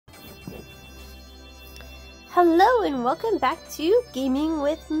Hello and welcome back to Gaming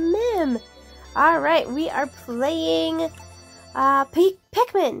with Mim. Alright, we are playing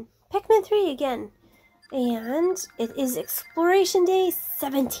Pikmin 3 again. And it is Exploration Day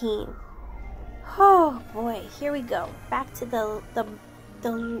 17. Oh boy, here we go. Back to the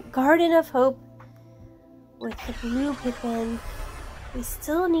Garden of Hope with the blue Pikmin. We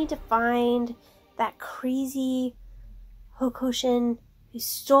still need to find that crazy Hokoshin who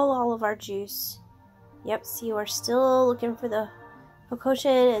stole all of our juice. Yep, see, we're still looking for the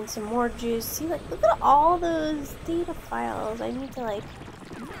Hokoshin and some more juice. See, like, look at all those data files. I need to, like,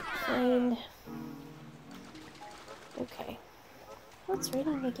 find... Okay. What's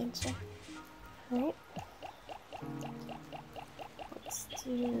rating against you? Alright. Let's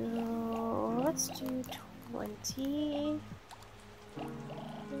do 20.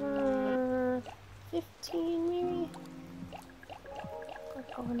 15, maybe? We're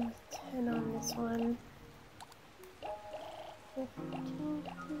going with 10 on this one. 15,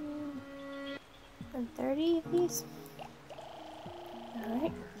 and 30 of these.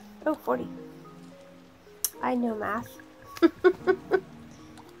 Alright. Oh, 40. I know math.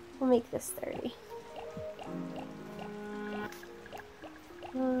 We'll make this 30.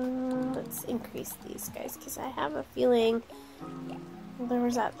 Let's increase these guys, because I have a feeling there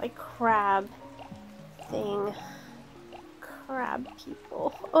was that, like, crab thing. Crab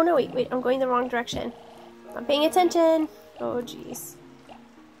people. Oh, no, wait, I'm going the wrong direction. I'm paying attention. Oh, jeez.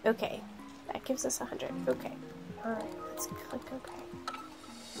 Okay, that gives us 100. Okay. Alright, let's click OK.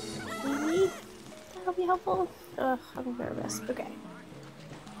 Maybe that'll be helpful. Ugh, I'm nervous. Okay.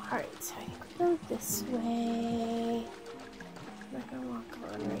 Alright, so I think we go this way. I'm not gonna walk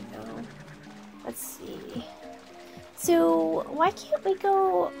on right now. Let's see. So, why can't we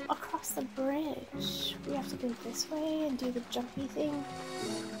go across the bridge? We have to go this way and do the jumpy thing?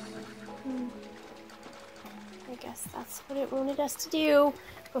 I guess that's what it wanted us to do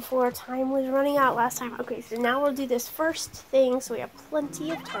before time was running out last time. Okay, so now we'll do this first thing so we have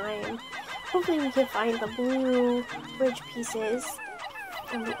plenty of time. Hopefully we can find the blue bridge pieces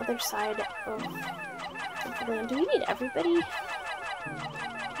on the other side of the land. Do we need everybody?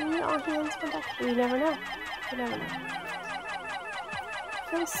 Do we need all hands on deck? We never know. You never know.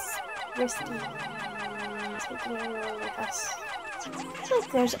 Feels risky taking everyone with us. I feel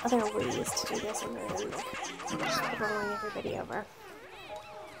like there's other ways to do this and then just throwing everybody over.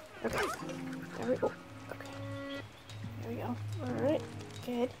 Okay. There we go. Okay. There we go. Alright.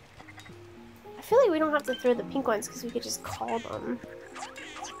 Good. I feel like we don't have to throw the pink ones because we could just call them.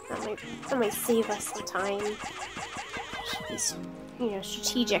 That might save us some time. Should be, you know,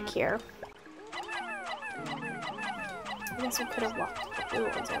 strategic here. I guess we could have walked the blue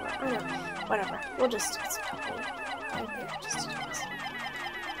ones over. I don't know. Whatever. We'll just do some right there just to do this.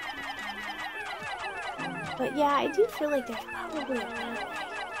 But yeah, I do feel like there's probably a better way.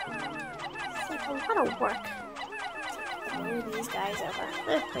 It's like a lot of work to move these guys over.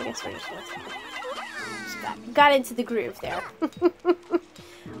 I guess we're just gonna got into the groove there.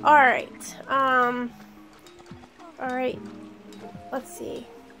 Alright. Alright. Let's see.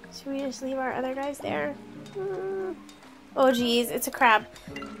 Should we just leave our other guys there? Oh geez, it's a crab.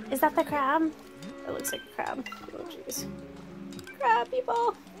 Is that the crab? It looks like a crab. Oh jeez. Crab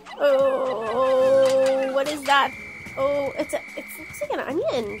people! Oh, what is that? Oh, it looks like an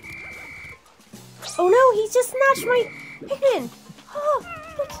onion. Oh no, he just snatched my Pikmin! Oh,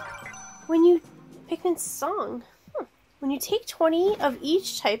 look. When you... Pikmin's song. When you take 20 of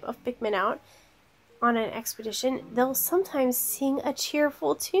each type of Pikmin out on an expedition, they'll sometimes sing a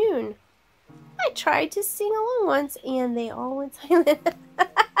cheerful tune. I tried to sing along once, and they all went silent.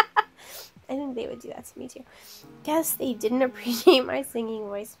 I think they would do that to me, too. Guess they didn't appreciate my singing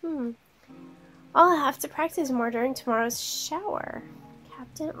voice. I'll have to practice more during tomorrow's shower.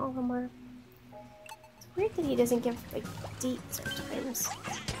 Captain Olimar. It's weird that he doesn't give, like, dates or times.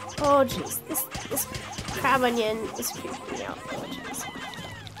 Oh, jeez. This crab onion is freaking me out. Oh, jeez.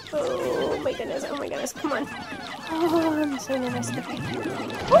 Oh, my goodness. Oh, my goodness. Come on. Oh, I'm so nervous. Okay.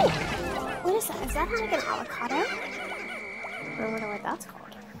 Oh! What is that? Is that like an avocado? I wonder what that's called.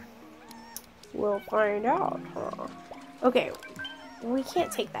 We'll find out, huh? Okay, we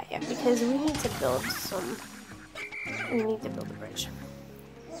can't take that yet because we need to build some... We need to build a bridge.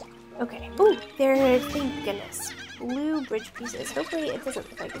 Okay. Oh, there, thank goodness. Blue bridge pieces. Hopefully it doesn't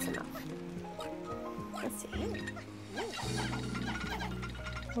look like it's enough. Let's see.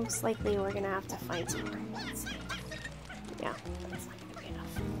 Most likely we're gonna have to find some more. Let's see. Yeah, that's not gonna be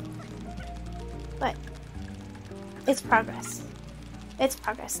enough. But it's progress. It's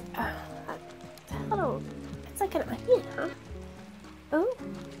progress. Hello. It's like an onion, huh? Oh,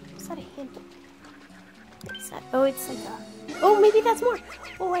 is that a handle? Let's Oh, it's like a... Oh, maybe that's more.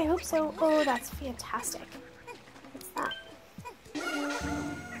 Oh, I hope so. Oh, that's fantastic. What's that?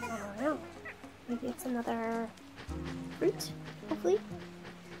 I don't know. Maybe it's another fruit, hopefully.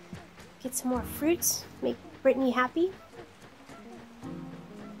 Get some more fruits. Make Brittany happy.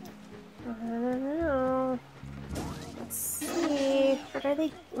 I don't know. Let's see. What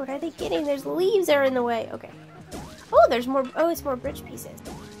are they getting? There's leaves that are in the way. Okay. Oh, there's more. Oh, it's more bridge pieces.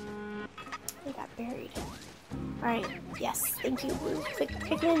 They got buried. Alright. Yes. Thank you, Blue.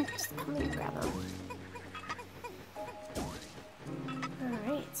 Pikmin, just come and grab them.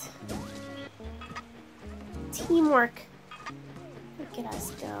 Alright. Teamwork. Look at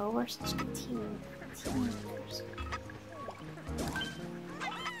us go. We're such good teamworkers.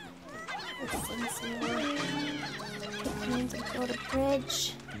 Let's send some more Pikmin to build a bridge.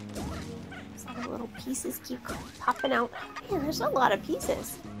 These other little pieces keep popping out. Man, there's a lot of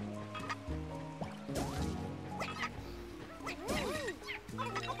pieces.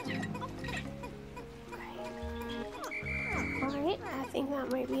 Alright, I think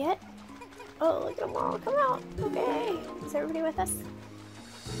that might be it. Oh, look at them all come out. Okay. Is everybody with us?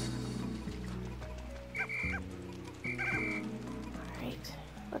 Alright,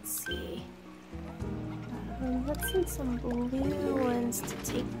 let's see. Let's send some blue ones to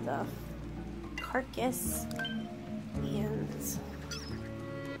take the carcass. And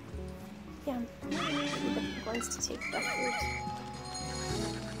yeah, maybe the pink ones to take the fruit.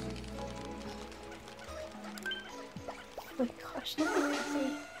 Oh my gosh, look at me.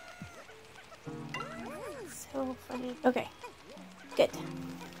 So funny. Okay, good.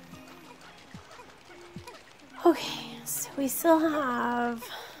 Okay, so we still have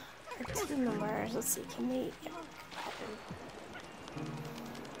our team members. Let's see, can they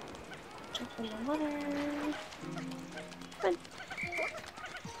jump in the water? Come on.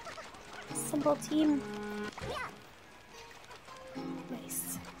 Simple team.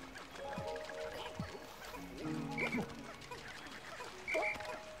 Nice. Okay.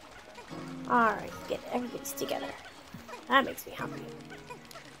 Alright, get everybody's together. That makes me happy.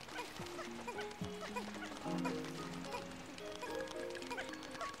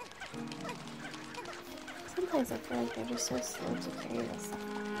 Sometimes I feel like they're just so slow to carry this stuff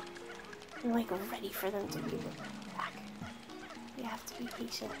back. I'm like ready for them to be back. We have to be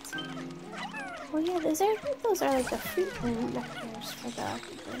patient. Oh yeah, those are like the fruit nectars for the...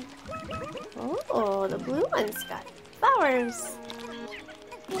 Oh, the blue one's got flowers.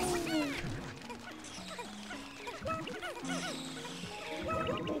 Yay.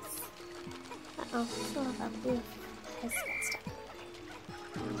 Nice. Uh-oh, still have our blue. His stuff.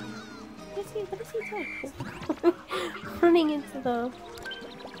 What is he doing? Running into the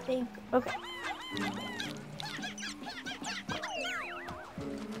thing. Okay. Good.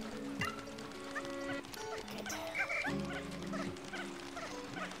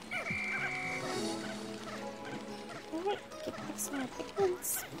 Alright, get back some more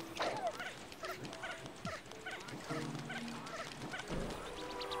Pikmins.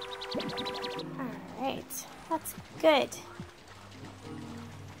 Alright, that's good.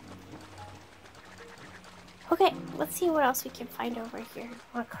 Okay, let's see what else we can find over here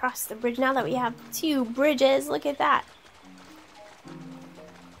across the bridge. Now that we have 2 bridges, look at that.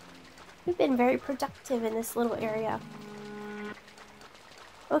 We've been very productive in this little area.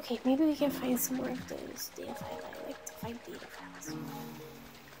 Okay, maybe we can find some more of those data files. I like to find data files.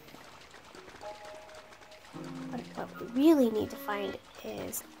 But what we really need to find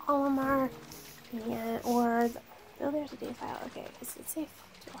is Olimar or oh, there's a data file. Okay, is it safe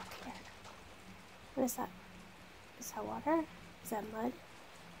to walk here? What is that? Is that water? Is that mud?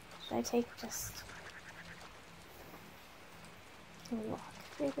 Should I take just... Can we walk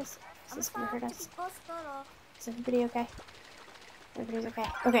through this? Is this gonna hurt us? Is everybody okay? Everybody's okay.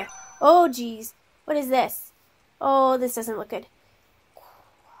 Okay. Oh, geez. What is this? Oh, this doesn't look good.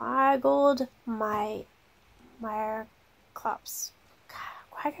 Quaggled Meyerclops.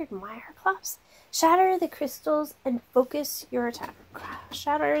 Quaggled Meyerclops? Shatter the crystals and focus your attack.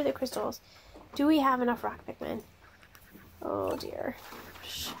 Shatter the crystals. Do we have enough rock Pikmin? Oh dear.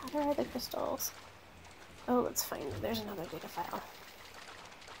 Shatter the crystals. Oh, let's find it. There's another data file.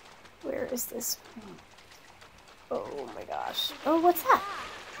 Where is this? Oh my gosh. Oh, what's that?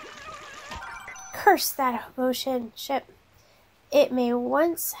 Curse that ocean ship. It may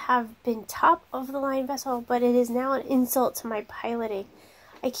once have been top of the line vessel, but it is now an insult to my piloting.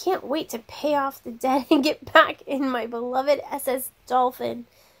 I can't wait to pay off the debt and get back in my beloved SS Dolphin.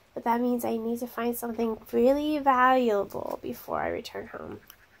 But that means I need to find something really valuable before I return home.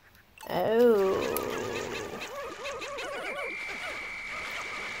 Oh.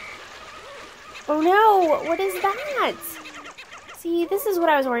 Oh no! What is that? See, this is what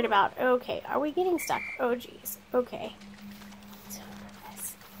I was worried about. Okay, are we getting stuck? Oh jeez. Okay.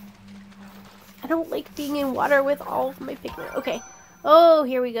 I don't like being in water with all of my Pikmin. Okay. Oh,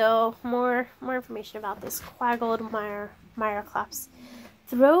 here we go. More information about this quaggled Myroclops.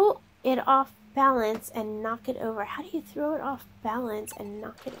 Throw it off balance and knock it over. How do you throw it off balance and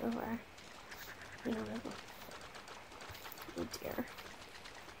knock it over? I don't know. Oh dear.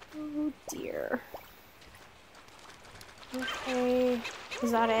 Oh dear. Okay.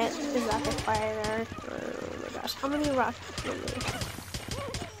 Is that it? Is that the fire there? Oh my gosh. How many rocks?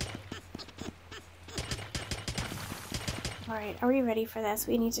 Alright, are we ready for this?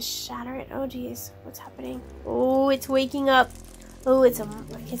 We need to shatter it. Oh geez. What's happening? Oh, it's waking up. Oh, it's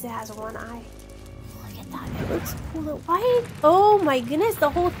because it has one eye. Look at that. It looks cool. Why? Oh my goodness, the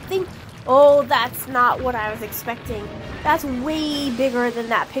whole thing. Oh, that's not what I was expecting. That's way bigger than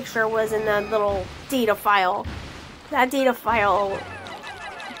that picture was in the little data file. That data file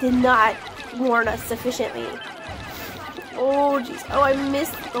did not warn us sufficiently. Oh jeez. Oh, I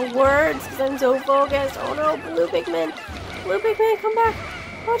missed the words because I'm so focused. Oh no, blue Pikmin. Blue Pikmin, come back.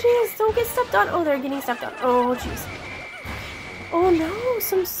 Oh jeez, don't get stepped on. Oh, they're getting stepped on. Oh jeez. Oh no,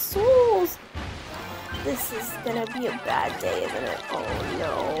 some souls. This is gonna be a bad day, isn't it? Oh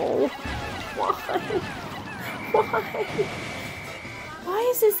no. Why? Why? Why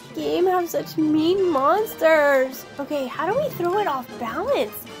does this game have such mean monsters? Okay, how do we throw it off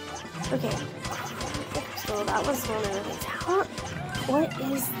balance? Okay. So that was one of the things. What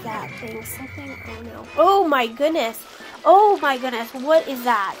is that thing? Something, oh no. Oh my goodness. Oh my goodness, what is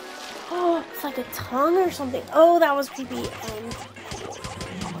that? Oh, it's like a tongue or something. Oh, that was creepy. And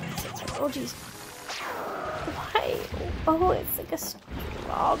oh jeez. Why? Oh, it's like a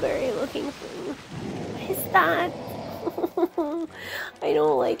strawberry looking thing. What is that? I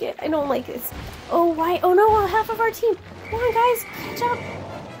don't like it. I don't like this. Oh, why? Oh no, half of our team. Come on, guys, catch up.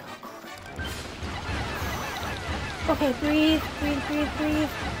 Okay, breathe, breathe, breathe, breathe.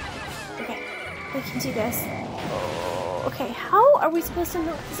 Okay, we can do this. Oh, okay, how are we supposed to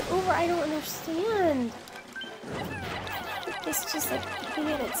knock this over? I don't understand. It's just like looking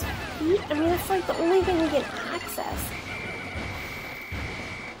at its feet. I mean, it's like the only thing we can access.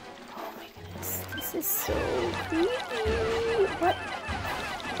 Oh my goodness, this is so creepy. What?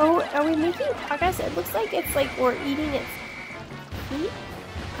 Oh, are we making progress? It looks like it's like we're eating its feet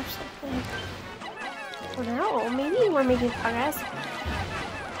or something. Oh no, maybe we're making progress.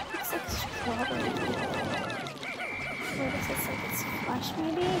 Looks like strawberry. Or does it look like it's flesh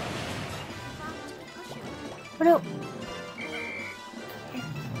maybe? Oh no.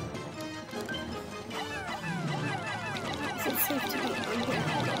 Is it safe to be in here?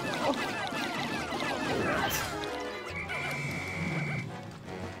 Oh.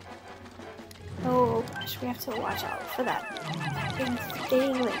 Oh gosh, we have to watch out for that big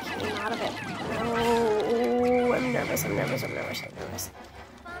thing that came out of it. Oh, I'm nervous, I'm nervous, I'm nervous, I'm nervous.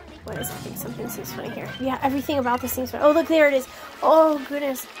 What is it? I think something seems funny here. Yeah, everything about this seems funny. Oh, look, there it is. Oh,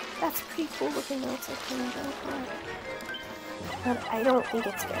 goodness. That's pretty cool looking. That's like but I don't think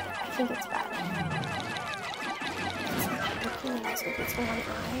it's good. I think it's bad. It's one eye.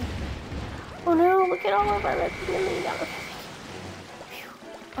 Oh no, look at all of our red pigment down.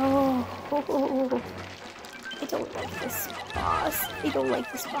 Oh, I don't like this boss. I don't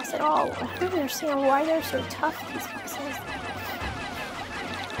like this boss at all. I don't understand why they're so tough, these bosses.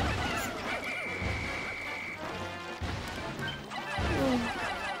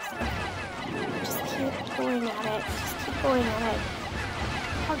 Just keep going at it. Just keep going at it.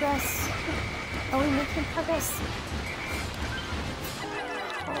 Progress. Are we making progress?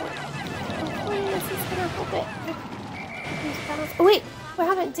 Hopefully this is gonna help it. Oh wait! What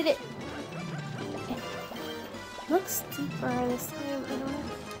happened? Did it looks deeper this time? I don't know.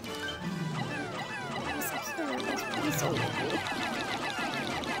 Please don't make me.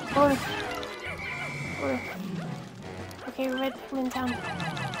 Oh. Okay, red Pikmin down.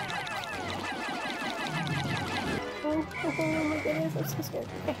 Oh my goodness, I'm so scared.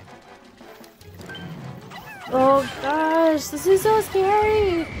 Okay. Oh gosh, this is so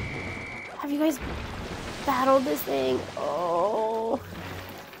scary! Have you guys battled this thing? Oh,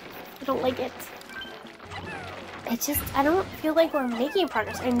 I don't like it. I don't feel like we're making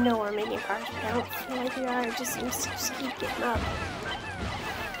progress. I know we're making progress, but I don't feel like we are. It just seems to just keep getting up.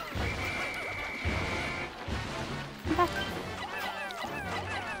 Come back.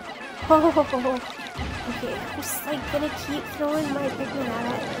 Oh, okay. I'm just like gonna keep throwing my Pikmin at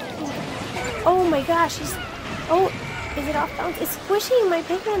it. Oh my gosh, oh, is it off balance? It's squishing my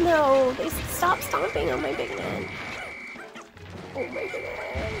Pikmin though. They stop stomping on my Pikmin. Oh my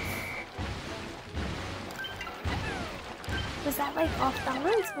goodness. Was that like off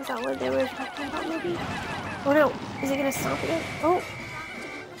balance? Was that what they were talking about maybe? Oh no, is it gonna stop again? Oh,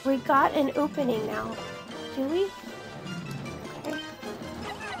 we got an opening now. Do we? Okay.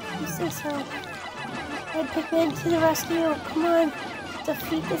 You say so. Red Pikmin to the rescue. Come on.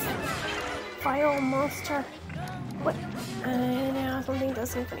 Defeat this vile monster. What? Now something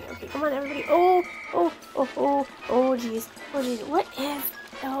does something funny. Okay, come on everybody. Oh, jeez. Oh, jeez. What is?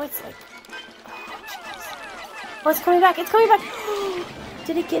 Oh, it's like... Oh, it's coming back. It's coming back.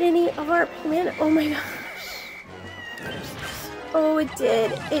 Did it get any of our Pikmin? Oh my gosh. Oh, it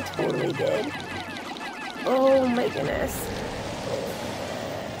did. It totally did. Oh my goodness.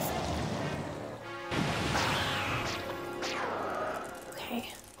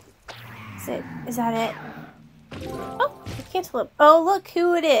 Okay. Is that it? Oh, cantaloupe. Oh, look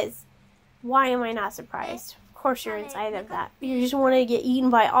who it is. Why am I not surprised? Of course you're inside of that. You just want to get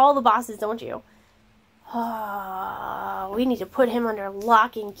eaten by all the bosses, don't you? Oh, we need to put him under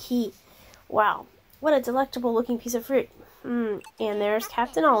lock and key. Wow, what a delectable looking piece of fruit. And there's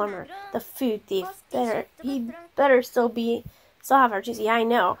Captain Oliver, the food thief. He better still have our juice. Yeah, I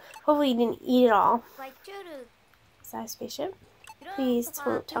know. Hopefully he didn't eat it all. Is that a spaceship? Please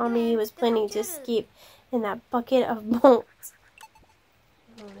don't tell me he was planning to escape in that bucket of bolts.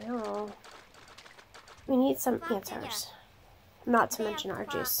 Oh no. We need some answers. Not to mention our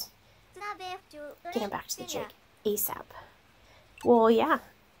juice. Get him back to the jig ASAP. Well, yeah.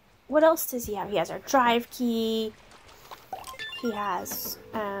 What else does he have? He has our drive key. He has,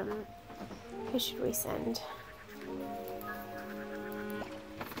 who should we send?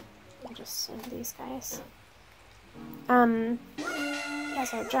 I'll just send these guys. He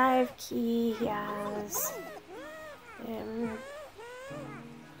has our drive key. He has,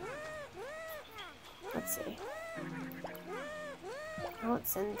 let's see.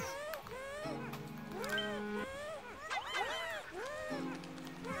 Let's send.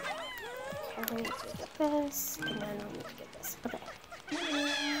 Okay, we need to get this, and then we need to get this. Okay.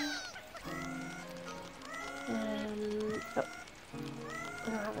 Oh,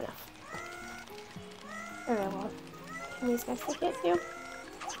 we don't have enough. Okay, well, can these guys take it too?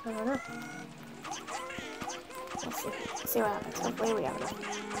 I don't know. Let's see what happens. Hopefully we have enough.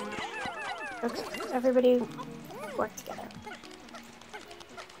 Okay, everybody work together.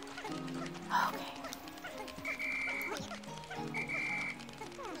 Okay.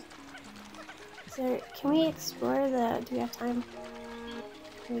 So, can we explore do we have time?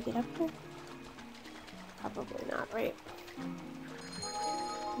 Can we get up here? Probably not, right?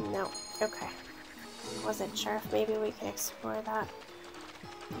 No. Okay. Wasn't sure if maybe we can explore that.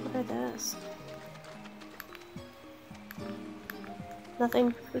 What are those?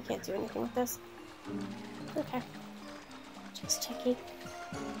 Nothing? We can't do anything with this? Okay. Just checking.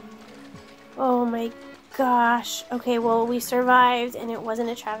 Oh my gosh. Okay, well, we survived and it wasn't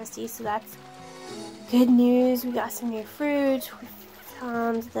a travesty, so that's good news. We got some new fruit. We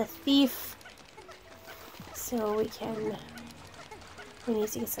found the thief. So we need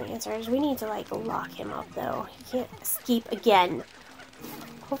to get some answers. We need to, like, lock him up, though. He can't escape again.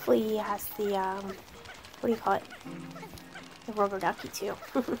 Hopefully he has the, what do you call it? The rubber ducky, too.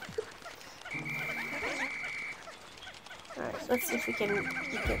 Alright, let's see if we can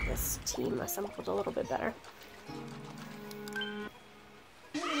get this team assembled a little bit better.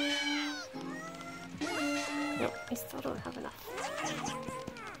 Nope, I still don't have enough.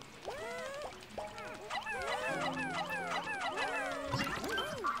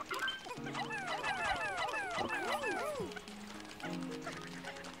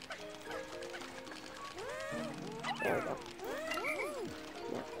 There we go.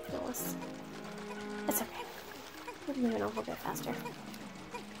 No, it's okay. We're moving a little bit faster.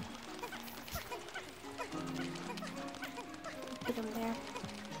 Get him there.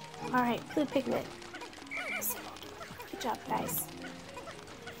 Alright, blue pigment. Good job, guys.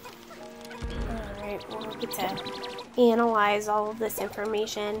 Alright, well, we'll get to analyze all of this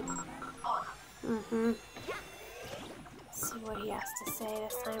information. See what he has to say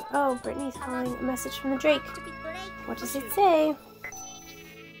this time. Oh, Brittany's calling. A message from the Drake. What does it say?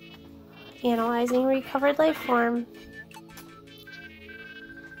 Analyzing recovered life form.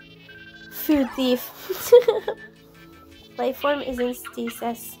 Food thief. Life form is in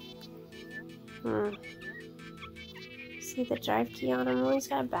stasis. See the drive key on him? Well, he's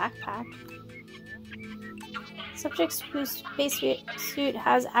got a backpack. Subject's spacesuit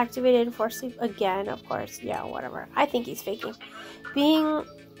has activated for sleep again, of course. Yeah, whatever. I think he's faking. Being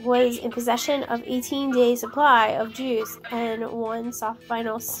was in possession of 18-day supply of juice and one soft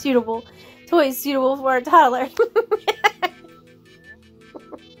vinyl toy suitable for a toddler.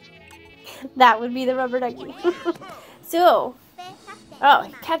 That would be the rubber ducky. So, Oh,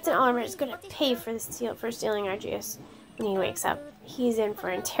 Captain Oliver is going to pay for stealing our juice when he wakes up. He's in for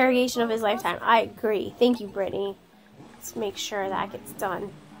interrogation of his lifetime. I agree. Thank you, Brittany. Let's make sure that gets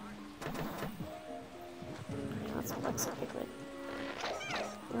done. Let's pluck some Pikmin.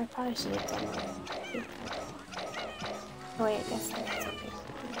 I probably should have done that. Oh wait, I guess I got something.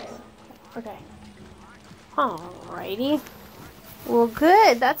 Okay. Alrighty. Well,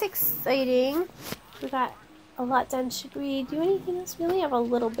 good. That's exciting. We got a lot done. Should we do anything else? We only have a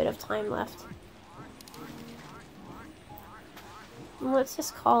little bit of time left. Let's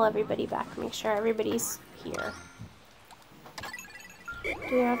just call everybody back. Make sure everybody's here.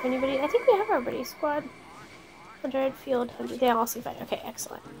 Do we have anybody? I think we have our buddy squad. 100 field, 100. They all seem fine. Okay,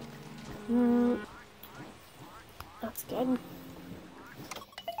 excellent. That's good.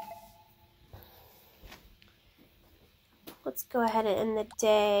 Let's go ahead and end the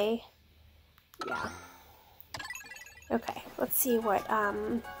day. Yeah. Okay, let's see what,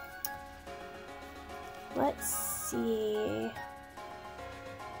 let's see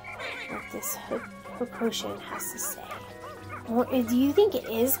what this potion has to say. Do you think it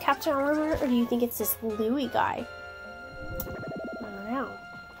is Captain Armor, or do you think it's this Louie guy? I don't know.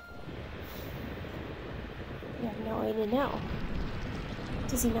 You have no way to know.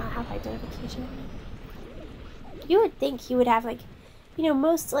 Does he not have identification? You would think he would have, like, you know,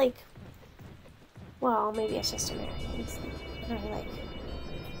 most, like, well, maybe it's just Americans. They, like,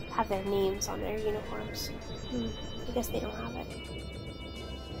 have their names on their uniforms. I guess they don't have it.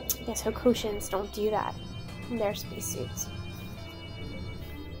 I guess Hokotians don't do that in their spacesuits.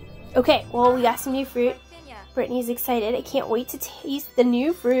 Okay, well, we got some new fruit. Brittany's excited. I can't wait to taste the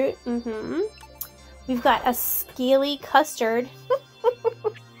new fruit. We've got a scaly custard.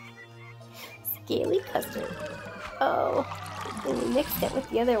 Scaly custard. Oh, and we mixed it with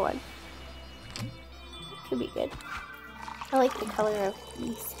the other one. Could be good. I like the color of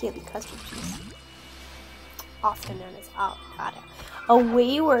the scaly custard juice. Also known as avocado. A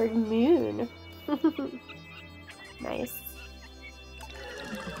wayward moon. Nice.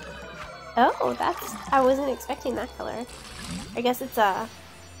 Oh, I wasn't expecting that color. I guess it's a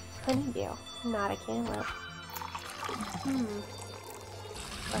honeydew, not a cantaloupe.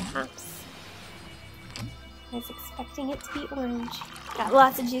 Perhaps. I was expecting it to be orange. Got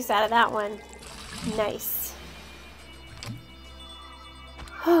lots of juice out of that one. Nice.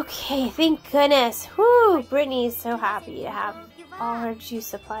 Okay, thank goodness. Whoo! Brittany's so happy to have all her juice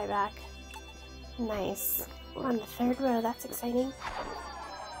supply back. Nice. We're on the 3rd row. That's exciting.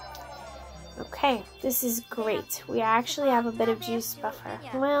 Okay, this is great. We actually have a bit of juice buffer.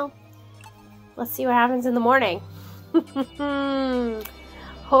 Well, let's see what happens in the morning.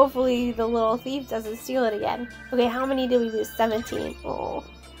 Hopefully the little thief doesn't steal it again. Okay, how many did we lose? 17. Oh,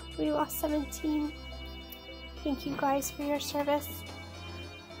 we lost 17. Thank you guys for your service.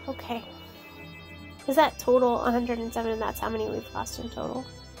 Okay. Is that total 107? That's how many we've lost in total.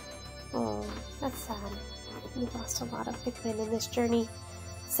 Oh, that's sad. We've lost a lot of Pikmin in this journey.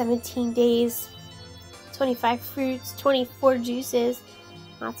 17 days, 25 fruits, 24 juices.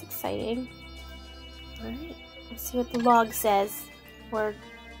 That's exciting. Alright, let's see what the log says, or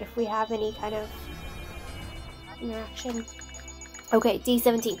if we have any kind of interaction. Okay, day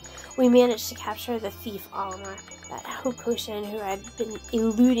 17. We managed to capture the thief Olimar, that Hokotian who had been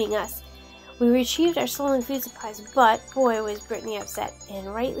eluding us. We retrieved our stolen food supplies, but boy was Brittany upset,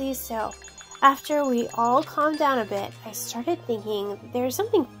 and rightly so. After we all calmed down a bit, I started thinking there's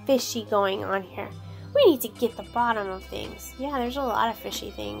something fishy going on here. We need to get the bottom of things. Yeah, there's a lot of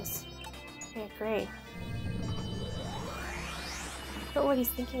fishy things. I agree. But what he's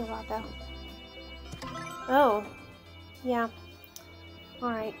thinking about, though. Oh, yeah.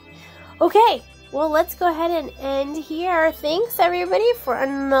 Alright. Okay, well, let's go ahead and end here. Thanks, everybody, for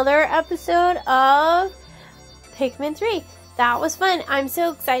another episode of Pikmin 3. That was fun. I'm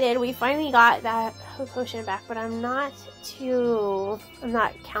so excited. We finally got that potion back, but I'm not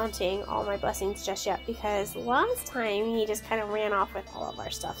counting all my blessings just yet, because last time he just kind of ran off with all of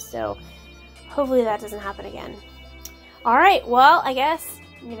our stuff. So hopefully that doesn't happen again. Alright, well, I guess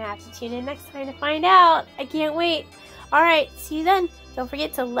you're going to have to tune in next time to find out. I can't wait. Alright, see you then. Don't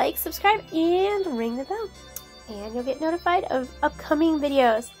forget to like, subscribe, and ring the bell. And you'll get notified of upcoming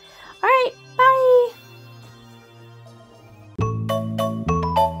videos. Alright, bye!